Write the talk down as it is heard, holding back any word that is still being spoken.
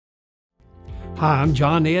Hi, I'm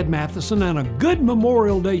John Ed Mathison, and a good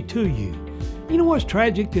Memorial Day to you. You know what's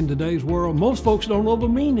tragic in today's world? Most folks don't know the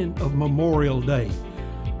meaning of Memorial Day.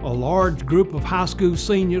 A large group of high school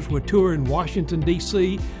seniors were touring Washington,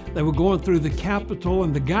 D.C. They were going through the Capitol,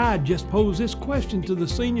 and the guide just posed this question to the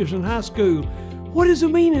seniors in high school: what is the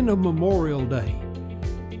meaning of Memorial Day?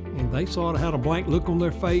 And they sort of had a blank look on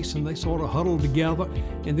their face, and they sort of huddled together.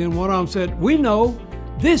 And then one of them said, "We know,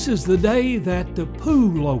 this is the day that the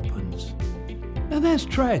pool opens." Now that's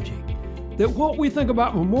tragic, that what we think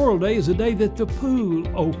about Memorial Day is the day that the pool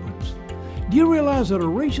opens. Do you realize that a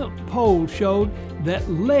recent poll showed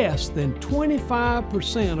that less than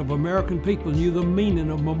 25% of American people knew the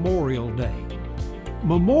meaning of Memorial Day?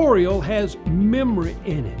 Memorial has memory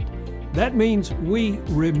in it. That means we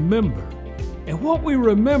remember. And what we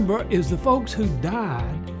remember is the folks who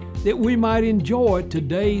died that we might enjoy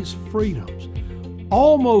today's freedoms.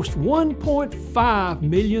 Almost 1.5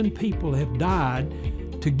 million people have died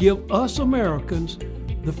to give us Americans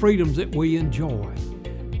the freedoms that we enjoy.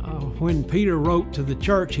 When Peter wrote to the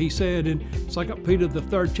church, he said in 2 Peter, the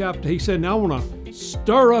 3rd chapter, he said, "Now I want to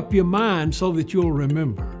stir up your mind so that you'll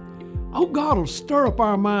remember." Oh, God will stir up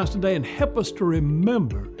our minds today and help us to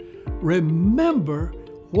remember. Remember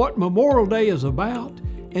what Memorial Day is about,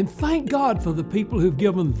 and thank God for the people who've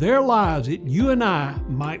given their lives that you and I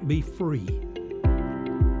might be free.